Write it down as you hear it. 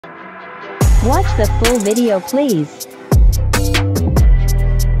Watch the full video please.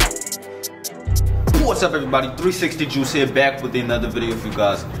 What's up everybody, 360 Juice here, back with another video for you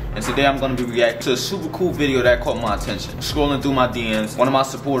guys. And today I'm going to be reacting to a super cool video that caught my attention. Scrolling through my DMs, one of my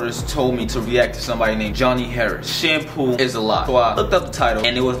supporters told me to react to somebody named Johnny Harris. Shampoo is a lie. So I looked up the title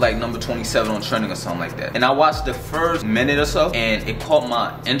and it was like number 27 on trending or something like that. And I watched the first minute or so and it caught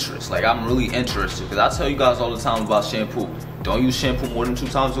my interest. Like, I'm really interested because I tell you guys all the time about shampoo. Don't use shampoo more than 2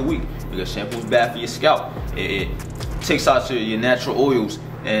 times a week because shampoo is bad for your scalp. It takes out your natural oils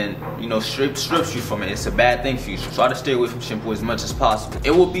and, you know, strips you from it. It's a bad thing for you. So try to stay away from shampoo as much as possible.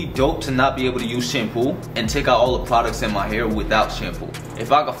 It would be dope to not be able to use shampoo and take out all the products in my hair without shampoo.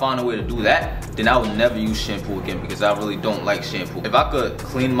 If I could find a way to do that, then I would never use shampoo again because I really don't like shampoo. If I could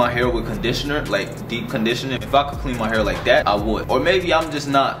clean my hair with conditioner, like deep conditioning, if I could clean my hair like that, I would. Or maybe I'm just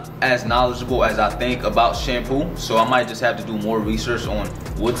not as knowledgeable as I think about shampoo, so I might just have to do more research on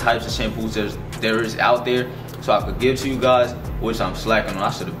what types of shampoos there is out there so I could give to you guys, which I'm slacking on.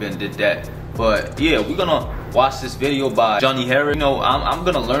 I should have been did that. But yeah, we're gonna watch this video by Johnny Harris. You know, I'm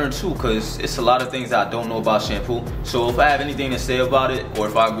gonna learn too, because it's a lot of things that I don't know about shampoo. So if I have anything to say about it, or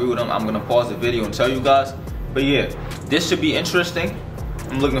if I agree with them, I'm gonna pause the video and tell you guys. But yeah, this should be interesting.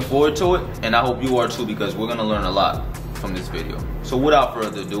 I'm looking forward to it, and I hope you are too, because we're gonna learn a lot from this video. So without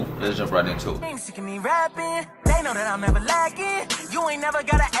further ado, let's jump right into it. They know that I'm never lacking. You ain't never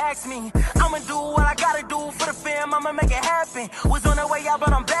gotta ask me. I'ma do what I gotta do for the fam. I'ma make it happen. Was on the way out,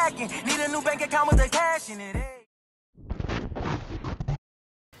 but I'm backing. Need a new bank account with the cash in it.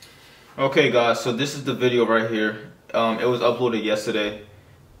 Okay, guys, so this is the video right here. It was uploaded yesterday,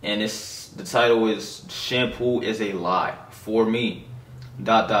 and the title is "Shampoo is a Lie for me." ...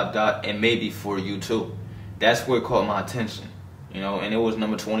 and maybe for you too. That's where it caught my attention. You know, and it was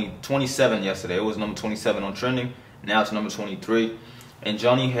number 27 yesterday. It was number 27 on trending. Now it's number 23. And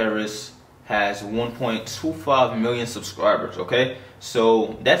Johnny Harris has 1.25 million subscribers, okay?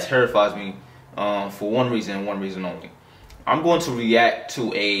 So that terrifies me for one reason and one reason only. I'm going to react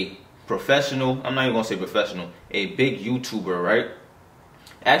to a professional, I'm not even going to say professional, a big YouTuber, right?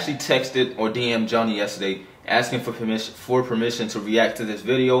 Actually texted or DM'd Johnny yesterday asking for permission to react to this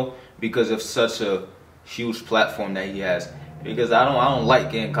video because of such a huge platform that he has. Because I don't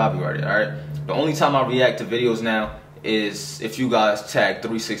like getting copyrighted, alright? The only time I react to videos now is if you guys tag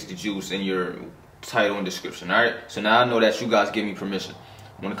 360 Juice in your title and description, alright? So now I know that you guys give me permission.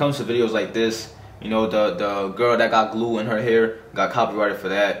 When it comes to videos like this, you know, the girl that got glue in her hair got copyrighted for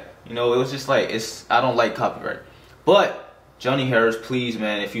that. You know, it was just like, I don't like copyright. But Johnny Harris, please,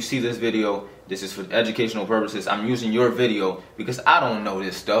 man, if you see this video, this is for educational purposes. I'm using your video because I don't know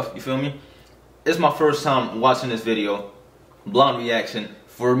this stuff, you feel me? It's my first time watching this video. Blind reaction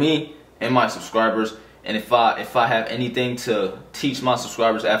for me and my subscribers, and if I have anything to teach my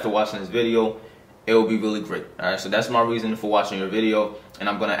subscribers after watching this video, it will be really great. Alright, so that's my reason for watching your video, and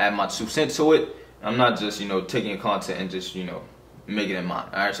I'm gonna add my 2 cents to it. I'm not just, you know, taking your content and just, you know, making it mine.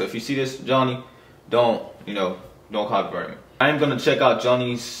 Alright, so if you see this, Johnny, don't copyright me. I am gonna check out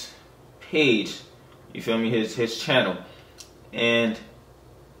Johnny's page, you feel me, his channel, and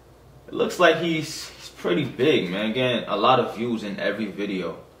it looks like he's pretty big, man. Again, a lot of views in every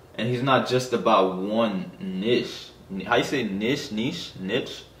video, and he's not just about one niche. How you say niche?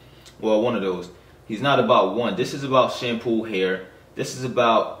 Well, one of those. He's not about one. This is about shampoo, hair. This is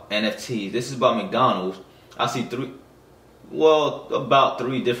about NFTs. This is about McDonald's. I see about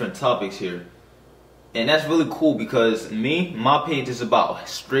 3 different topics here, and that's really cool because my page is about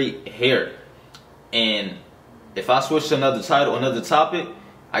straight hair, and if I switch to another title, another topic,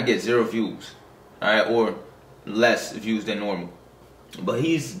 I get 0 views. Alright, or less views than normal. But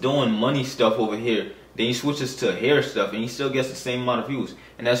he's doing money stuff over here. Then he switches to hair stuff and he still gets the same amount of views.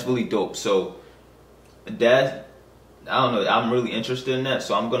 And that's really dope. So that, I don't know, I'm really interested in that.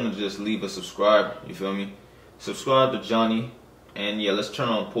 So I'm gonna just leave a subscribe, you feel me? Subscribe to Johnny, and yeah, let's turn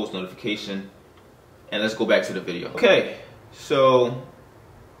on post notification and let's go back to the video. Okay, so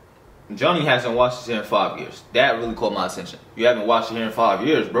Johnny hasn't washed his hair in 5 years. That really caught my attention. You haven't washed your hair in 5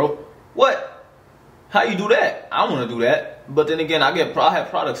 years, bro. What? How you do that? I want to do that. But then again, I have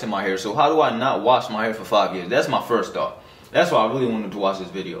products in my hair, so how do I not wash my hair for 5 years? That's my first thought. That's why I really wanted to watch this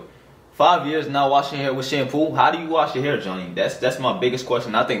video. 5 years not washing your hair with shampoo? How do you wash your hair, Johnny? That's my biggest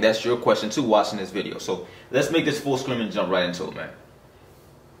question. I think that's your question too, watching this video. So let's make this full screen and jump right into it, man.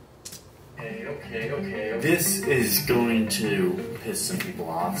 Okay. This is going to piss some people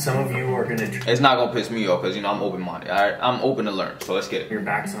off. Some of you are going to... It's not going to piss me off because, you know, I'm open-minded. Alright, I'm open to learn. So let's get it. Your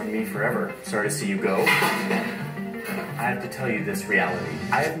back's on me forever. Sorry to see you go. I have to tell you this reality.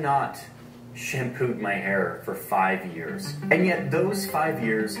 I have not shampooed my hair for 5 years. And yet those 5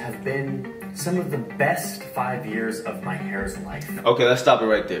 years have been some of the best 5 years of my hair's life. Okay, let's stop it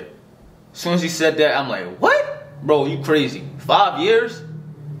right there. As soon as he said that, I'm like, what? Bro, you crazy. 5 years?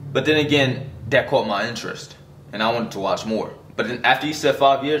 But then again, that caught my interest. And I wanted to watch more. But then after he said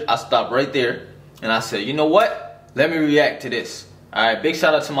 5 years, I stopped right there. And I said, you know what? Let me react to this. Alright, big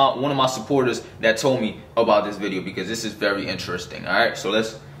shout out to one of my supporters that told me about this video because this is very interesting. Alright, so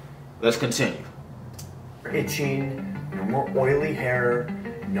let's continue. Itching, no more oily hair,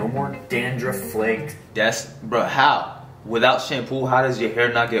 no more dandruff flakes. Bro, how? Without shampoo, how does your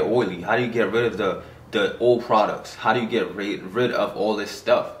hair not get oily? How do you get rid of the old products? How do you get rid of all this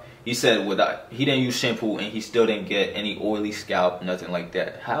stuff? He said he didn't use shampoo and he still didn't get any oily scalp, nothing like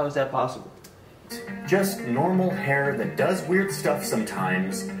that. How is that possible? Just normal hair that does weird stuff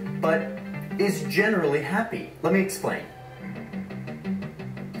sometimes, but is generally happy. Let me explain.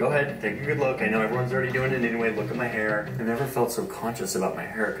 Go ahead, take a good look. I know everyone's already doing it anyway. Look at my hair. I've never felt so conscious about my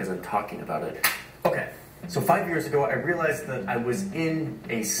hair because I'm talking about it. Okay, so 5 years ago, I realized that I was in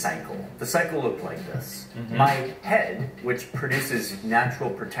a cycle. The cycle looked like this. My head, which produces natural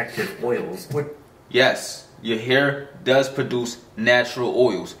protective oils, would... Yes, your hair does produce natural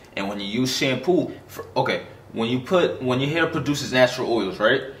oils. And when you use shampoo, when your hair produces natural oils,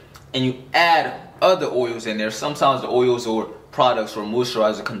 right? And you add other oils in there, sometimes the oils or products or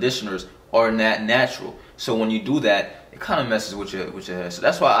moisturizer conditioners are not natural. So when you do that, it kind of messes with your hair. So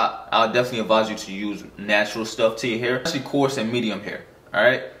that's why I'll definitely advise you to use natural stuff to your hair, especially coarse and medium hair,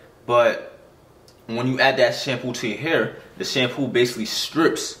 alright? But when you add that shampoo to your hair, the shampoo basically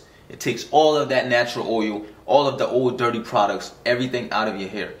strips. It takes all of that natural oil, all of the old dirty products, everything out of your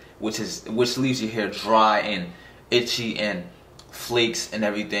hair, which leaves your hair dry and itchy and flakes and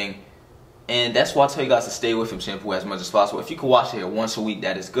everything. And that's why I tell you guys to stay away from shampoo as much as possible. If you can wash your hair once a week,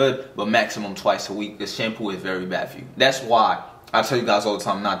 that is good, but maximum twice a week, because shampoo is very bad for you. That's why I tell you guys all the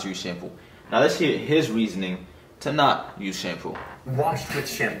time not to use shampoo. Now let's hear his reasoning to not use shampoo. Washed with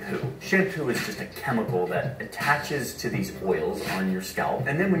shampoo. Shampoo is just a chemical that attaches to these oils on your scalp,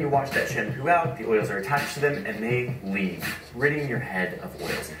 and then when you wash that shampoo out, the oils are attached to them and they leave, ridding your head of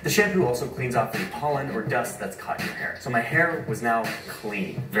oils. The shampoo also cleans off any pollen or dust that's caught in your hair. So my hair was now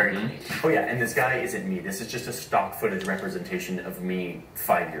clean, very clean. Oh yeah, and this guy isn't me. This is just a stock footage representation of me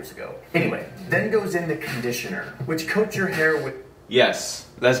 5 years ago. Anyway, then goes in the conditioner, which coats your hair with... Yes,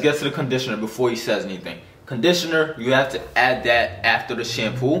 let's get to the conditioner before he says anything. Conditioner, you have to add that after the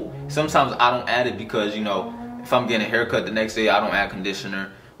shampoo. Sometimes I don't add it because, you know, if I'm getting a haircut the next day, I don't add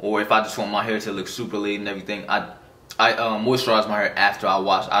conditioner. Or if I just want my hair to look super laid and everything, I moisturize my hair after I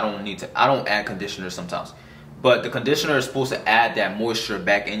wash. I don't add conditioner sometimes. But the conditioner is supposed to add that moisture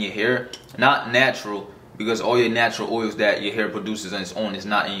back in your hair, not natural, because all your natural oils that your hair produces on its own is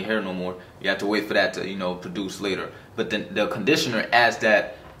not in your hair no more. You have to wait for that to, you know, produce later. But then the conditioner adds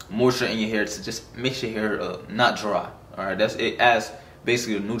that moisture in your hair to just makes your hair not dry. All right, it adds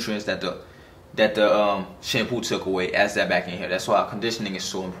basically the nutrients that the shampoo took away, adds that back in your hair. That's why conditioning is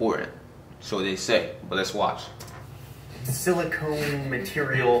so important. So they say. But let's watch. Silicone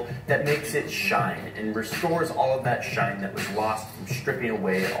material that makes it shine and restores all of that shine that was lost from stripping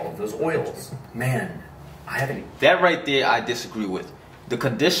away all of those oils. Man, I haven't... That right there I disagree with. The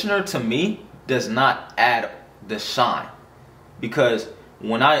conditioner to me does not add the shine, because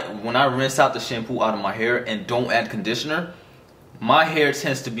when I rinse out the shampoo out of my hair and don't add conditioner, my hair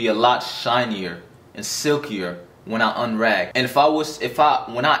tends to be a lot shinier and silkier when I unrag. And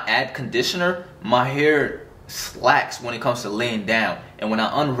when I add conditioner, my hair slacks when it comes to laying down. And when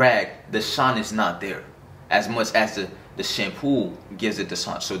I unrag, the shine is not there as much as the shampoo gives it the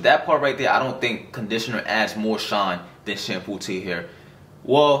shine. So that part right there, I don't think conditioner adds more shine than shampoo to your hair.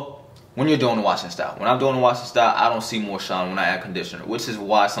 Well, when you're doing the washing style. When I'm doing the washing style, I don't see more shine when I add conditioner, which is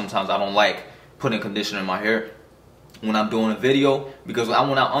why sometimes I don't like putting conditioner in my hair when I'm doing a video, because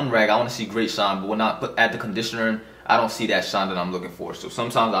when I unrag, I want to see great shine, but when I add the conditioner in, I don't see that shine that I'm looking for. So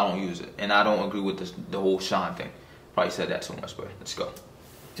sometimes I don't use it, and I don't agree with the whole shine thing. Probably said that too much, but let's go.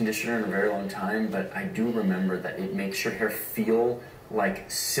 Conditioner in a very long time, but I do remember that it makes your hair feel like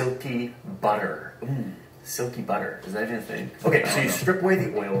silky butter. Silky butter, is that even a thing? Okay, so you strip away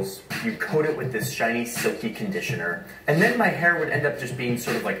the oils, you coat it with this shiny, silky conditioner, and then my hair would end up just being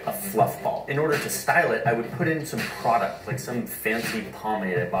sort of like a fluff ball. In order to style it, I would put in some product, like some fancy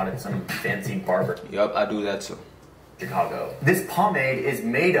pomade I bought at some fancy barber. Yup, I do that too. Chicago. This pomade is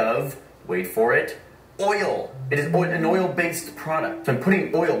made of, wait for it, oil. It is an oil-based product. So I'm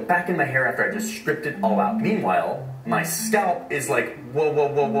putting oil back in my hair after I just stripped it all out. Meanwhile, my scalp is like, whoa,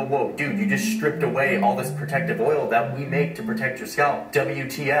 whoa, whoa, whoa, whoa. Dude, you just stripped away all this protective oil that we make to protect your scalp.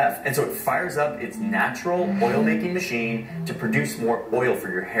 WTF. And so it fires up its natural oil-making machine to produce more oil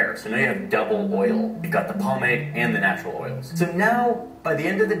for your hair. So now you have double oil. You've got the pomade and the natural oils. So now, by the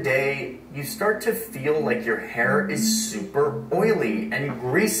end of the day, you start to feel like your hair is super oily and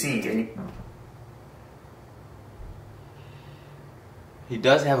greasy and He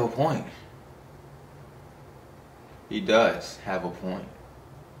does have a point. He does have a point.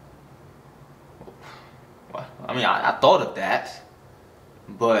 Well, I mean, I thought of that,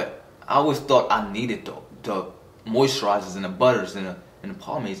 but I always thought I needed the moisturizers and the butters and the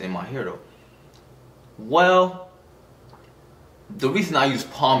pomades in my hair, though. Well, the reason I use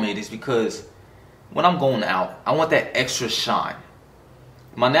pomade is because when I'm going out, I want that extra shine.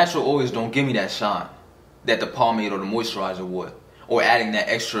 My natural oils don't give me that shine that the pomade or the moisturizer would. Or adding that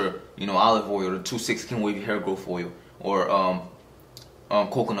extra, olive oil or 2,6 skin wavy hair growth oil or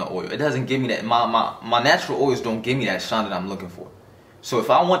coconut oil. It doesn't give me that. My natural oils don't give me that shine that I'm looking for. So if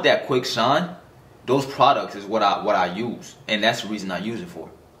I want that quick shine, those products is what I use, and that's the reason I use it for.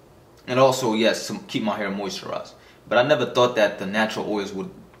 And also, yes, to keep my hair moisturized. But I never thought that the natural oils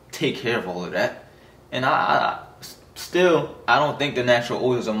would take care of all of that. And I don't think the natural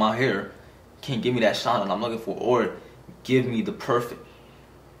oils on my hair can give me that shine that I'm looking for, or give me the perfect.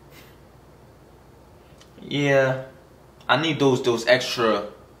 Yeah, I need those extra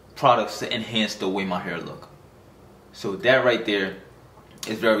products to enhance the way my hair look. So that right there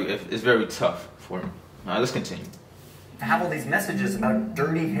is very tough for me. All right, let's continue. Have all these messages about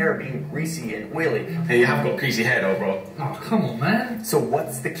dirty hair being greasy and oily. Hey, you have got greasy hair though, bro. Oh, come on, man. So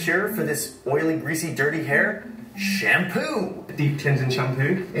what's the cure for this oily, greasy, dirty hair? Shampoo! The deep cleansing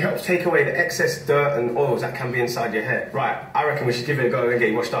shampoo. It helps take away the excess dirt and oils that can be inside your hair. Right, I reckon we should give it a go and get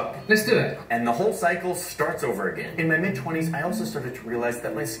you washed up. Let's do it. And the whole cycle starts over again. In my mid-20s, I also started to realize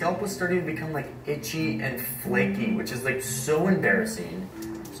that my scalp was starting to become like itchy and flaky, which is like so embarrassing.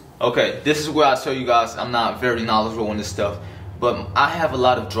 Okay, this is where I tell you guys I'm not very knowledgeable on this stuff, but I have a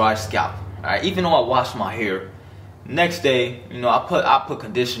lot of dry scalp. Alright, even though I wash my hair, next day, I put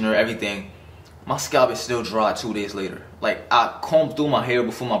conditioner, everything. My scalp is still dry 2 days later. Like, I comb through my hair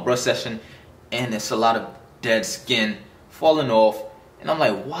before my brush session, and it's a lot of dead skin falling off. And I'm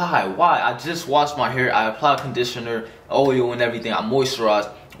like, why? I just washed my hair. I applied conditioner, oil, and everything. I moisturized.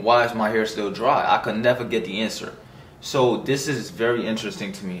 Why is my hair still dry? I could never get the answer. So this is very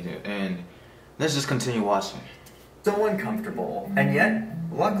interesting to me, and let's just continue watching. So uncomfortable. And yet,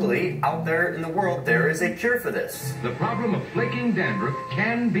 luckily, out there in the world, there is a cure for this. The problem of flaking dandruff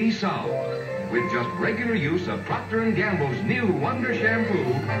can be solved with just regular use of Procter & Gamble's new Wonder Shampoo,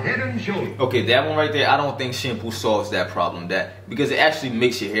 Head and Shoulders. Okay, that one right there, I don't think shampoo solves that problem. Because it actually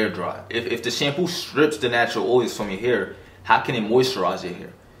makes your hair dry. If the shampoo strips the natural oils from your hair, how can it moisturize your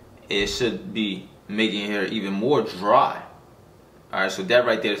hair? It should be making your hair even more dry. Alright, so that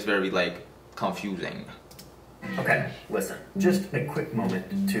right there is very, confusing. Okay, listen, just a quick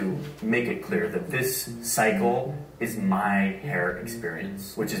moment to make it clear that this cycle is my hair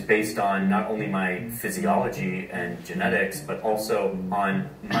experience, which is based on not only my physiology and genetics, but also on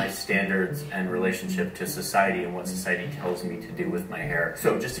my standards and relationship to society and what society tells me to do with my hair.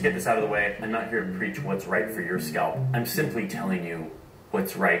 So just to get this out of the way, I'm not here to preach what's right for your scalp. I'm simply telling you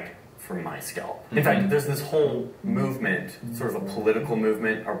what's right for my scalp. In fact, there's this whole movement, sort of a political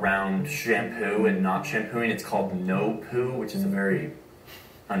movement around shampoo and not shampooing. It's called No Poo, which is a very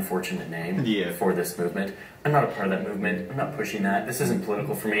unfortunate name for this movement. I'm not a part of that movement. I'm not pushing that. This isn't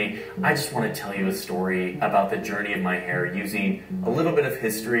political for me. I just want to tell you a story about the journey of my hair using a little bit of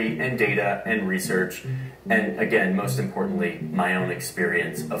history and data and research. And again, most importantly, my own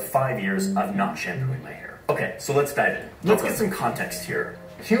experience of 5 years of not shampooing my hair. Okay, so let's dive in. Let's get some context here.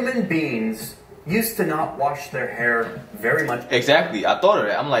 Human beings used to not wash their hair very much. Exactly, I thought of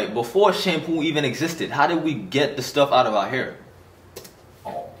that. I'm like, before shampoo even existed, how did we get the stuff out of our hair?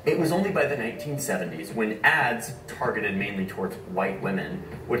 It was only by the 1970s when ads targeted mainly towards white women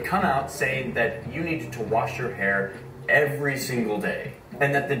would come out saying that you needed to wash your hair every single day,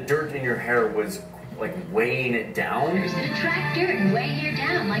 and that the dirt in your hair was like weighing it down. It's gonna track dirt and weigh hair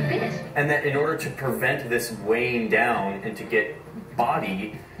down like this. And that in order to prevent this weighing down and to get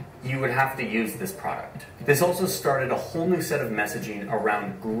body, you would have to use this product. This also started a whole new set of messaging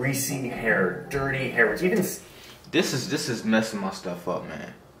around greasy hair, dirty hair, which even... This is messing my stuff up,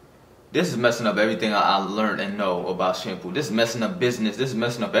 man. This is messing up everything I learned and know about shampoo. This is messing up business. This is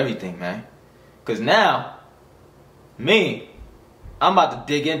messing up everything, man. Because now, I'm about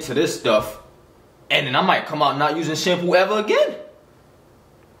to dig into this stuff and then I might come out not using shampoo ever again.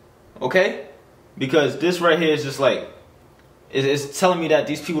 Okay? Because this right here is just like, it's telling me that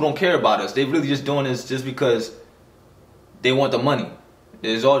these people don't care about us. They really just doing this just because they want the money.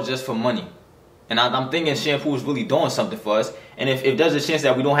 It's all just for money. And I'm thinking shampoo is really doing something for us. And if there's a chance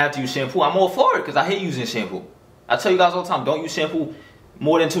that we don't have to use shampoo, I'm all for it because I hate using shampoo. I tell you guys all the time, don't use shampoo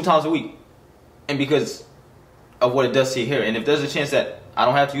more than 2 times a week. And because of what it does to your hair. And if there's a chance that I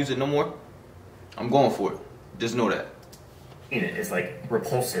don't have to use it no more, I'm going for it. Just know that. It is like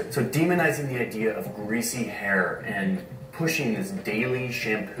repulsive. So demonizing the idea of greasy hair and pushing this daily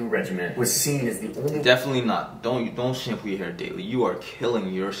shampoo regimen was seen as the only... Definitely not. Don't shampoo your hair daily. You are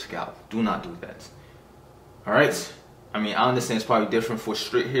killing your scalp. Do not do that. Alright? I mean, I understand it's probably different for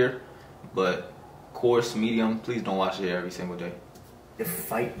straight hair, but coarse, medium, please don't wash your hair every single day. To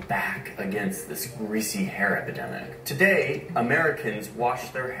fight back against this greasy hair epidemic. Today, Americans wash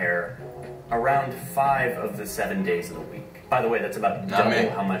their hair around 5 of the 7 days of the week. By the way, that's about double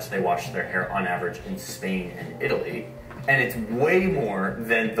how much they wash their hair on average in Spain and Italy. And it's way more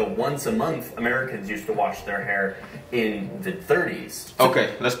than the once a month Americans used to wash their hair in the 30s.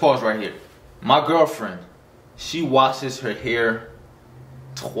 Okay, let's pause right here. My girlfriend, she washes her hair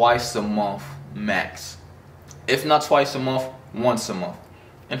twice a month max. If not twice a month, once a month.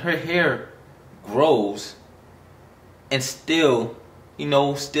 And her hair grows and still, you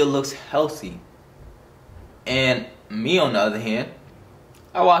know, still looks healthy. And me on the other hand,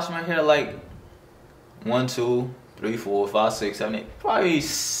 I wash my hair like 1, 2, 3, 4, 5, 6, 7, 8, probably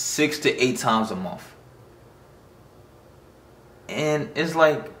 6 to 8 times a month. And it's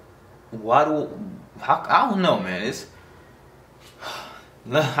like, I don't know, man.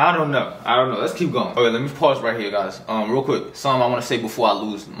 I don't know. Let's keep going. Okay, let me pause right here, guys. Real quick, something I want to say before I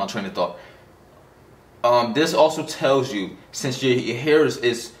lose my train of thought. This also tells you, since your hair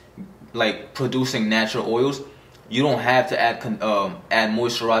is like producing natural oils, you don't have to add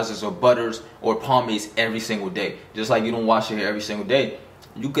moisturizers or butters or pomades every single day. Just like you don't wash your hair every single day,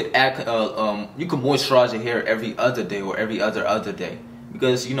 you could add you could moisturize your hair every other day or every other day,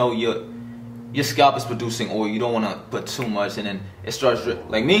 because you know your scalp is producing oil. You don't want to put too much, and then it starts drip.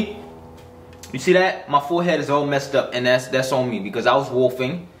 Like me, you see that my forehead is all messed up, and that's on me because I was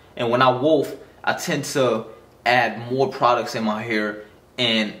wolfing, and when I wolf, I tend to add more products in my hair.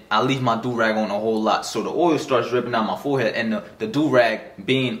 And I leave my do-rag on a whole lot, so the oil starts dripping out my forehead, and the do-rag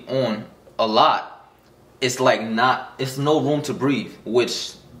being on a lot, it's like it's no room to breathe,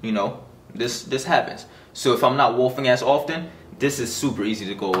 which, you know, this happens. So if I'm not wolfing as often, this is super easy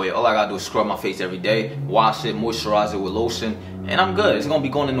to go away. All I gotta do is scrub my face every day, wash it, moisturize it with lotion, and I'm good. It's gonna be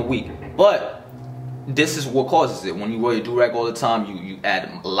gone in a week. But this is what causes it. When you wear your do-rag all the time, you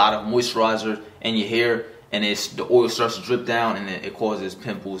add a lot of moisturizer in your hair, and the oil starts to drip down, and it causes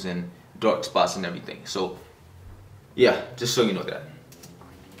pimples and dark spots and everything. So, yeah, just so you know that.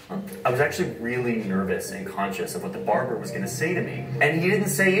 I was actually really nervous and conscious of what the barber was going to say to me, and he didn't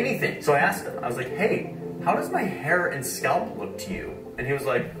say anything. So I asked him, I was like, hey, how does my hair and scalp look to you? And he was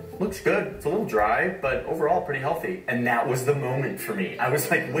like, looks good. It's a little dry, but overall pretty healthy. And that was the moment for me. I was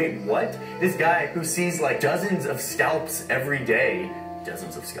like, wait, what? This guy who sees like dozens of scalps every day,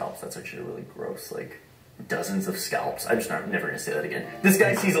 dozens of scalps, that's actually really gross, like dozens of scalps. I'm just never gonna say that again. This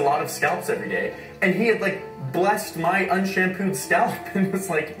guy sees a lot of scalps every day, and he had like blessed my unshampooed scalp and was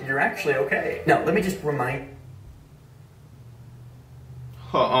like, you're actually okay. Now, let me just remind...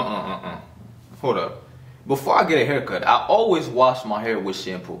 Hold up. Before I get a haircut, I always wash my hair with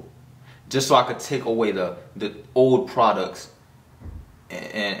shampoo, just so I could take away the old products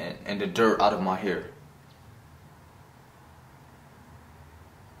and the dirt out of my hair.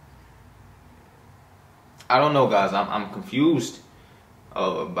 I don't know, guys. I'm confused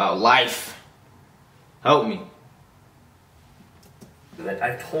about life. Help me.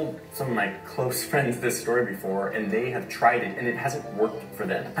 I've told some of my close friends this story before, and they have tried it, and it hasn't worked for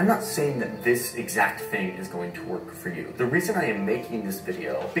them. I'm not saying that this exact thing is going to work for you. The reason I am making this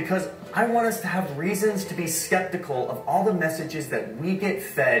video, because I want us to have reasons to be skeptical of all the messages that we get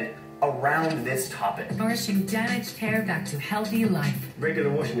fed around this topic. Nourishing damaged hair back to healthy life.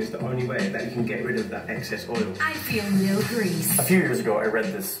 Regular washing is the only way that you can get rid of that excess oil. I feel no grease. A few years ago, I read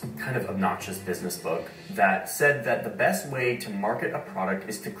this kind of obnoxious business book that said that the best way to market a product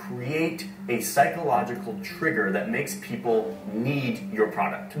is to create a psychological trigger that makes people need your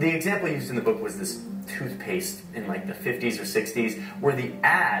product. The example used in the book was this toothpaste in like the 50s or 60s, where the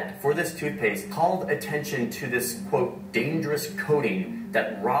ad for this toothpaste called attention to this, quote, dangerous coating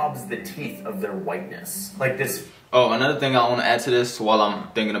that robs the teeth of their whiteness. Like this. Oh, another thing I want to add to this while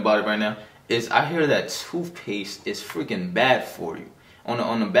I'm thinking about it right now is I hear that toothpaste is freaking bad for you.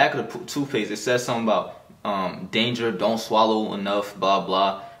 on the back of the toothpaste, it says something about danger, don't swallow enough, blah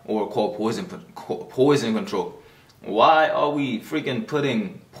blah, or called poison control. Why are we freaking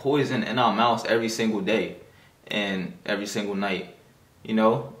putting poison in our mouths every single day and every single night? You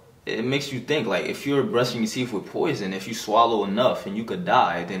know, it makes you think, like, if you're brushing your teeth with poison, if you swallow enough and you could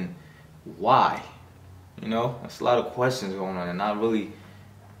die, then why? You know, that's a lot of questions going on, and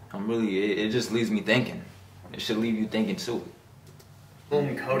it just leaves me thinking. It should leave you thinking too.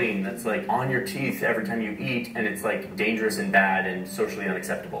 Film coating that's like on your teeth every time you eat, and it's like dangerous and bad and socially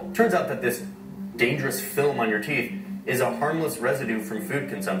unacceptable. Turns out that this dangerous film on your teeth is a harmless residue from food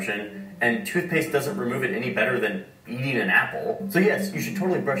consumption, and toothpaste doesn't remove it any better than eating an apple. So yes, you should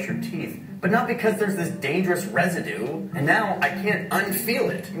totally brush your teeth, but not because there's this dangerous residue, and now I can't unfeel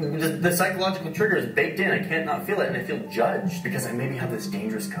it. The psychological trigger is baked in, I can't not feel it, and I feel judged because I maybe have this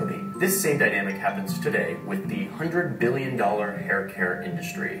dangerous coating. This same dynamic happens today with the $100 billion hair care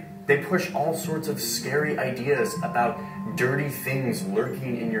industry. They push all sorts of scary ideas about dirty things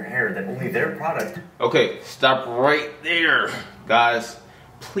lurking in your hair that only their product... Okay, stop right there, guys.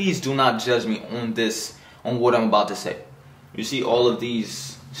 Please do not judge me on what I'm about to say. You see all of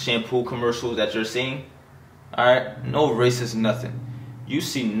these shampoo commercials that you're seeing? Alright? No racist nothing. You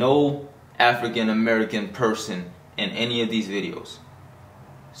see no African American person in any of these videos.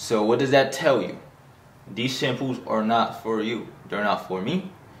 So what does that tell you? These shampoos are not for you. They're not for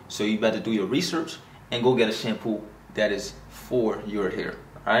me. So you better do your research and go get a shampoo that is for your hair.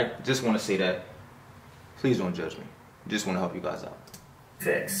 Alright? Just want to say that. Please don't judge me. Just want to help you guys out.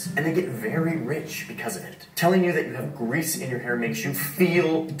 Fix, and they get very rich because of it. Telling you that you have grease in your hair makes you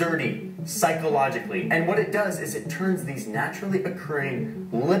feel dirty psychologically, and what it does is it turns these naturally occurring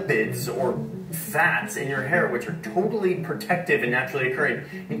lipids or fats in your hair, which are totally protective and naturally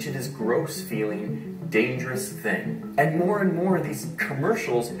occurring, into this gross feeling dangerous thing. And more of these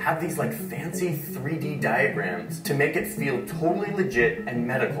commercials have these like fancy 3D diagrams to make it feel totally legit and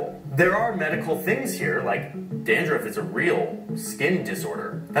medical. There are medical things here, like dandruff is a real skin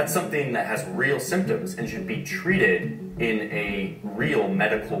disorder. That's something that has real symptoms and should be treated in a real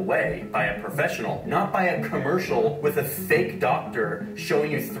medical way by a professional, not by a commercial with a fake doctor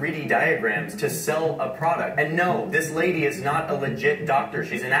showing you 3D diagrams to sell a product. And no, this lady is not a legit doctor,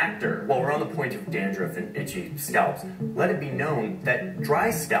 she's an actor. While we're on the point of dandruff and itchy scalps, let it be known that dry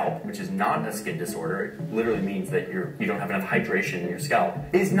scalp, which is not a skin disorder, it literally means that you don't have enough hydration in your scalp,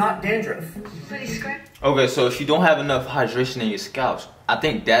 is not dandruff. Okay, so if you don't have enough hydration in your scalp, I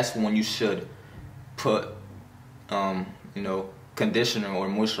think that's when you should put you know, conditioner or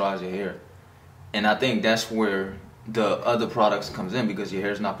moisturize your hair. And I think that's where the other products comes in, because your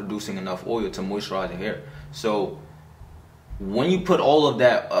hair is not producing enough oil to moisturize your hair. So when you put all of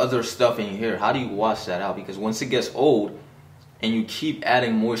that other stuff in your hair, how do you wash that out? Because once it gets old and you keep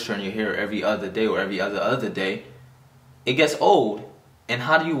adding moisture in your hair every other day or every other day, it gets old. And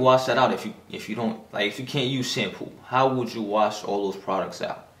how do you wash that out if you don't, like, if you can't use shampoo? How would you wash all those products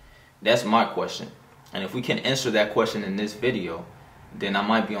out? That's my question. And if we can answer that question in this video, then I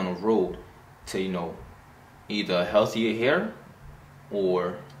might be on a road to, you know, either healthier hair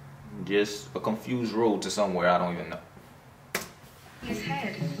or just a confused road to somewhere I don't even know. His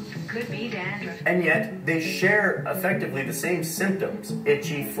head could be dandruff. And yet, they share effectively the same symptoms,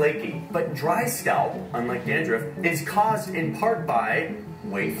 itchy, flaky. But dry scalp, unlike dandruff, is caused in part by,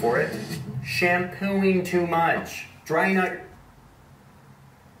 wait for it, shampooing too much. Drying out...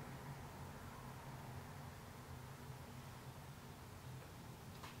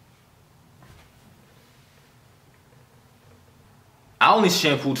 I only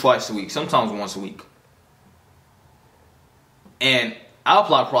shampoo twice a week, sometimes once a week. And I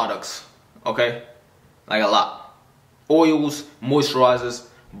apply products, okay? Like a lot. Oils, moisturizers,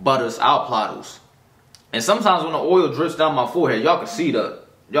 butters, I apply those. And sometimes when the oil drips down my forehead, y'all can see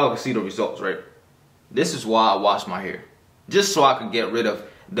the results, right? This is why I wash my hair. Just so I can get rid of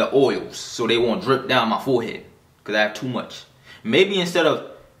the oils, so they won't drip down my forehead, because I have too much. Maybe instead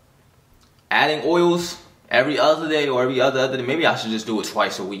of adding oils every other day or every other day, maybe I should just do it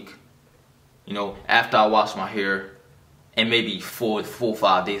twice a week. You know, after I wash my hair, and maybe 4 or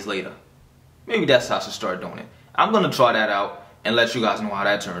 5 days later. Maybe that's how I should start doing it. I'm going to try that out and let you guys know how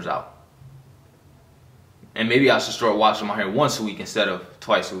that turns out. And maybe I should start washing my hair once a week instead of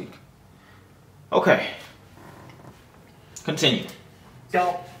twice a week. Okay. Continue.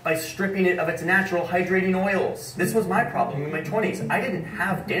 Scalp by stripping it of its natural hydrating oils. This was my problem in my 20s. I didn't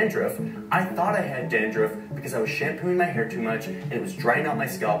have dandruff. I thought I had dandruff because I was shampooing my hair too much and it was drying out my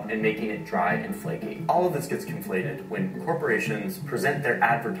scalp and making it dry and flaky. All of this gets conflated when corporations present their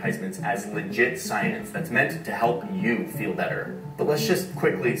advertisements as legit science that's meant to help you feel better. But let's just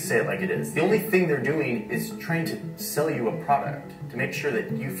quickly say it like it is. The only thing they're doing is trying to sell you a product to make sure that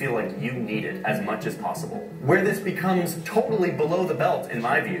you feel like you need it as much as possible. Where this becomes totally below the belt, in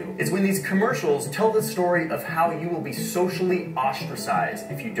my view, is when these commercials tell the story of how you will be socially ostracized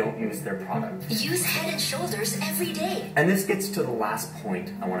if you don't use their product. Use Head and Shoulders every day. And this gets to the last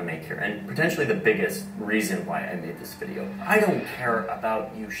point I want to make here, and potentially the biggest reason why I made this video. I don't care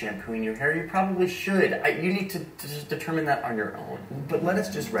about you shampooing your hair. You probably should. You need to just determine that on your own. But let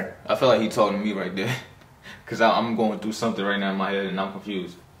us just I feel like he's talking to me right there. Because I'm going through something right now in my head and I'm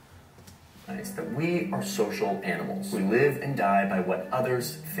confused. That we are social animals. We live and die by what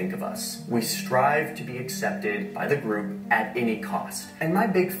others think of us. We strive to be accepted by the group at any cost. And my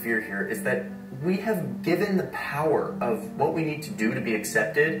big fear here is that we have given the power of what we need to do to be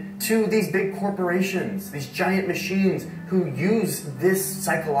accepted to these big corporations, these giant machines who use this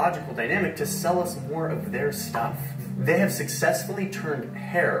psychological dynamic to sell us more of their stuff. They have successfully turned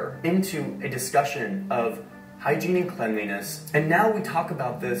hair into a discussion of hygiene and cleanliness, and now we talk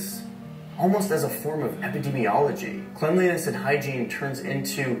about this almost as a form of epidemiology. Cleanliness and hygiene turns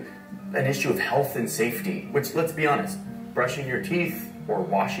into an issue of health and safety, which, let's be honest, brushing your teeth or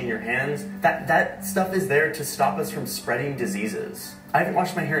washing your hands, that stuff is there to stop us from spreading diseases. I haven't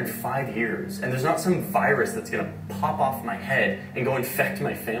washed my hair in 5 years, and there's not some virus that's gonna pop off my head and go infect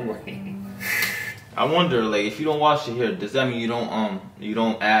my family. I wonder, like, if you don't wash your hair, does that mean you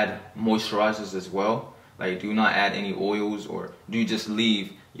don't add moisturizers as well? Like, do you not add any oils, or do you just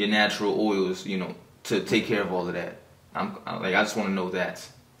leave your natural oils, you know, to take care of all of that? I just want to know that.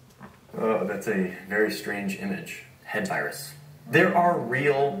 Oh, that's a very strange image. Head virus. There are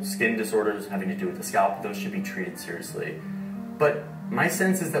real skin disorders having to do with the scalp. Those should be treated seriously. But my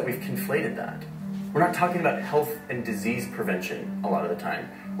sense is that we've conflated that. We're not talking about health and disease prevention a lot of the time.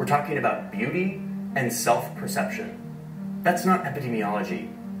 We're talking about beauty and self-perception. That's not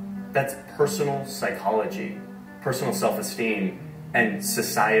epidemiology. That's personal psychology, personal self-esteem, and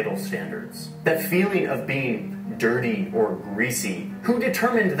societal standards. That feeling of being dirty or greasy, who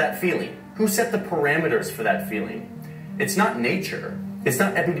determined that feeling? Who set the parameters for that feeling? It's not nature. It's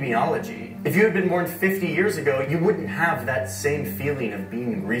not epidemiology. If you had been born 50 years ago, you wouldn't have that same feeling of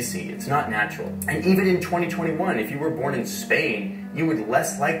being greasy. It's not natural. And even in 2021, if you were born in Spain, you would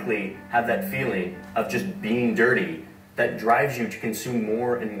less likely have that feeling of just being dirty that drives you to consume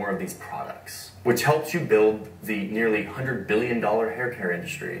more and more of these products, which helps you build the nearly $100 billion hair care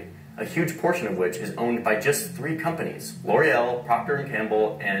industry, a huge portion of which is owned by just 3 companies, L'Oreal, Procter &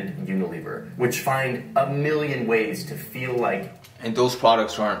 Gamble, and Unilever, which find a million ways to feel like... And those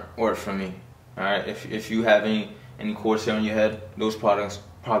products aren't worth for me, alright? If you have any coarse hair on your head, those products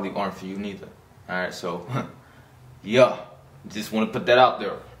probably aren't for you neither, alright? So, yeah, just want to put that out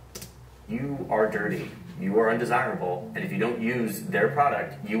there. You are dirty. You are undesirable, and if you don't use their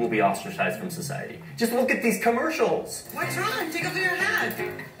product, you will be ostracized from society. Just look at these commercials! What's wrong? Take off your hat.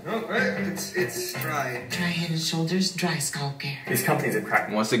 No, it's dry. Dry Head and Shoulders, dry scalp care. These companies have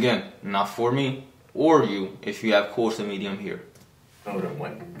cracked Once again, not for me or you if you have coarse and medium hair. code of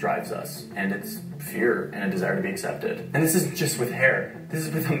what drives us, and it's fear and a desire to be accepted. And this is just with hair. This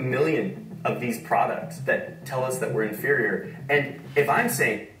is with a million of these products that tell us that we're inferior. And if I'm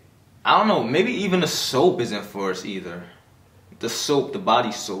saying... I don't know, maybe even the soap isn't for us either. The soap, the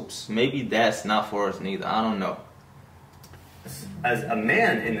body soaps, maybe that's not for us neither. I don't know. As a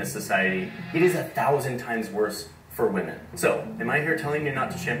man in this society, it is 1,000 times worse for women. So, am I here telling you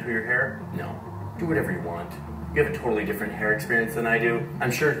not to shampoo your hair? No. Do whatever you want. You have a totally different hair experience than I do.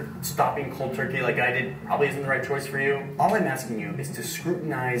 I'm sure stopping cold turkey like I did probably isn't the right choice for you. All I'm asking you is to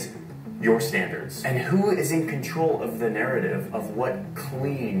scrutinize your standards. And who is in control of the narrative of what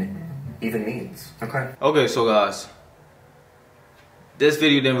clean even means, okay? Okay, so guys, this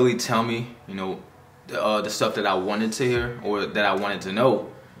video didn't really tell me, you know, the stuff that I wanted to hear or that I wanted to know.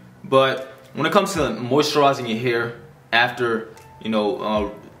 But when it comes to moisturizing your hair after, you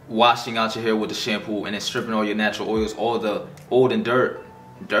know, washing out your hair with the shampoo and then stripping all your natural oils, all the old and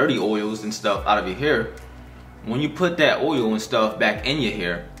dirty oils and stuff out of your hair, when you put that oil and stuff back in your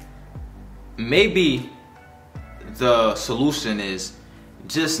hair, maybe the solution is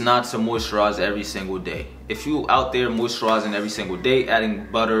just not to moisturize every single day. If you out there moisturizing every single day, adding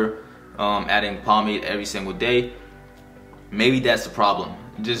butter, adding pomade every single day, maybe that's the problem.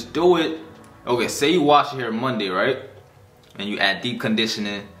 Just do it. Okay, say you wash your hair Monday, right? and you add deep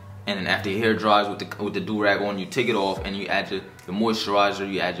conditioning, and then after your hair dries with the do-rag on, you take it off and you add your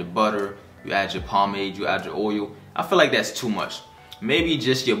moisturizer, you add your butter, you add your pomade, you add your oil. I feel like that's too much. Maybe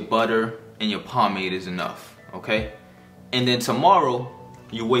just your butter and your pomade is enough, okay? And then tomorrow,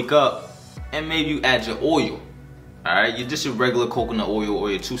 you wake up and maybe you add your oil, all right? You just your regular coconut oil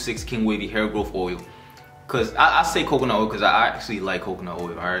or your 2,6 King Wavy hair growth oil. Cause I say coconut oil because I actually like coconut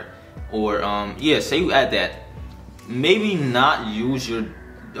oil, all right? Or yeah, say you add that. Maybe not use your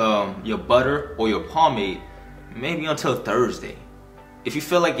butter or your pomade maybe until Thursday. If you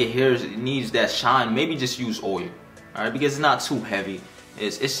feel like your hair needs that shine, maybe just use oil, all right? Because it's not too heavy.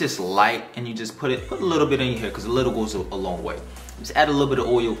 It's just light, and you just put a little bit in your hair because a little goes a long way. Just add a little bit of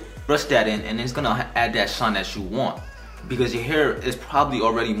oil, brush that in, and it's gonna add that shine that you want. Because your hair is probably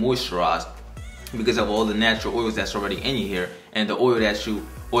already moisturized because of all the natural oils that's already in your hair and the oil that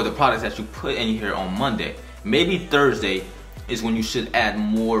or the products that you put in your hair on Monday. Maybe Thursday is when you should add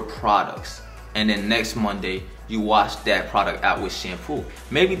more products, and then next Monday you wash that product out with shampoo.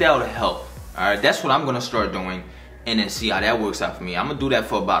 Maybe that would help. All right, that's what I'm gonna start doing, and then see how that works out for me. I'm gonna do that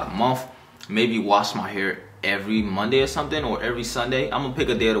for about a month. Maybe wash my hair every Monday or something, or every Sunday. I'm gonna pick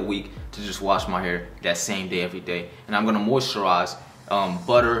a day of the week to just wash my hair that same day every day, and I'm gonna moisturize,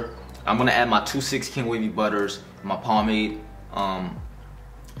 butter. I'm gonna add my 2,6 King Wavy butters, my pomade,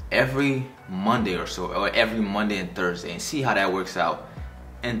 every Monday or so, or every Monday and Thursday, and see how that works out.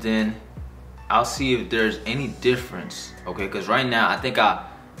 And then I'll see if there's any difference, okay? Because right now I think I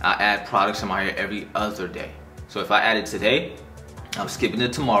add products in my hair every other day. So if I add it today, I'm skipping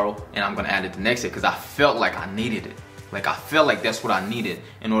it tomorrow, and I'm gonna add it the next day because I felt like I needed it. Like I felt like that's what I needed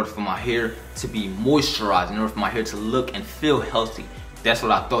in order for my hair to be moisturized, in order for my hair to look and feel healthy. That's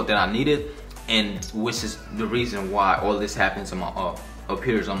what I thought that I needed, and which is the reason why all this happens in my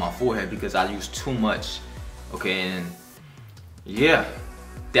appears on my forehead, because I use too much. Okay, and yeah,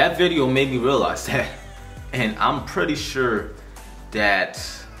 that video made me realize that, and I'm pretty sure that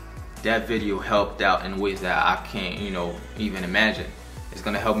that video helped out in ways that I can't, even imagine. It's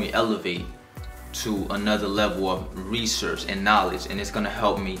gonna help me elevate to another level of research and knowledge, and it's gonna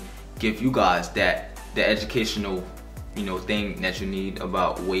help me give you guys the educational thing that you need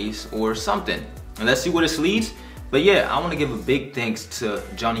about waist or something. And let's see where this leads. But yeah, I want to give a big thanks to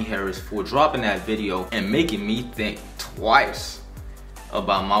Johnny Harris for dropping that video and making me think twice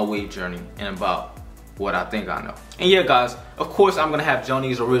about my wave journey and about what I think I know. And yeah, guys, of course I'm gonna have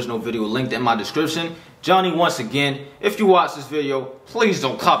Johnny's original video linked in my description. Johnny, once again, if you watch this video, please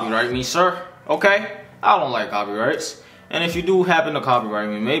don't copyright me, sir. Okay? I don't like copyrights. And if you do happen to copyright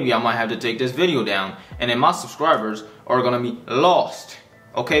me, maybe I might have to take this video down, and then my subscribers are gonna be lost.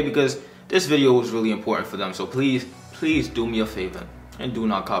 Okay? Because this video was really important for them. So please do me a favor and do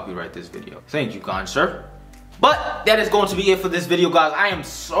not copyright this video. Thank you, kind sir. But that is going to be it for this video, guys. I am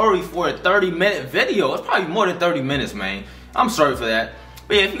sorry for a 30-minute video. It's probably more than 30 minutes, man. I'm sorry for that.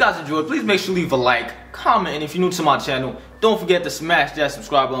 But yeah, if you guys enjoyed, please make sure to leave a like, comment, and if you're new to my channel, don't forget to smash that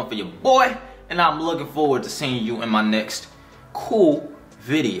subscribe button for your boy. And I'm looking forward to seeing you in my next cool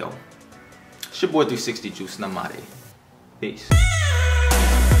video. It's your boy 360 Juice, and I'm out of here. Peace.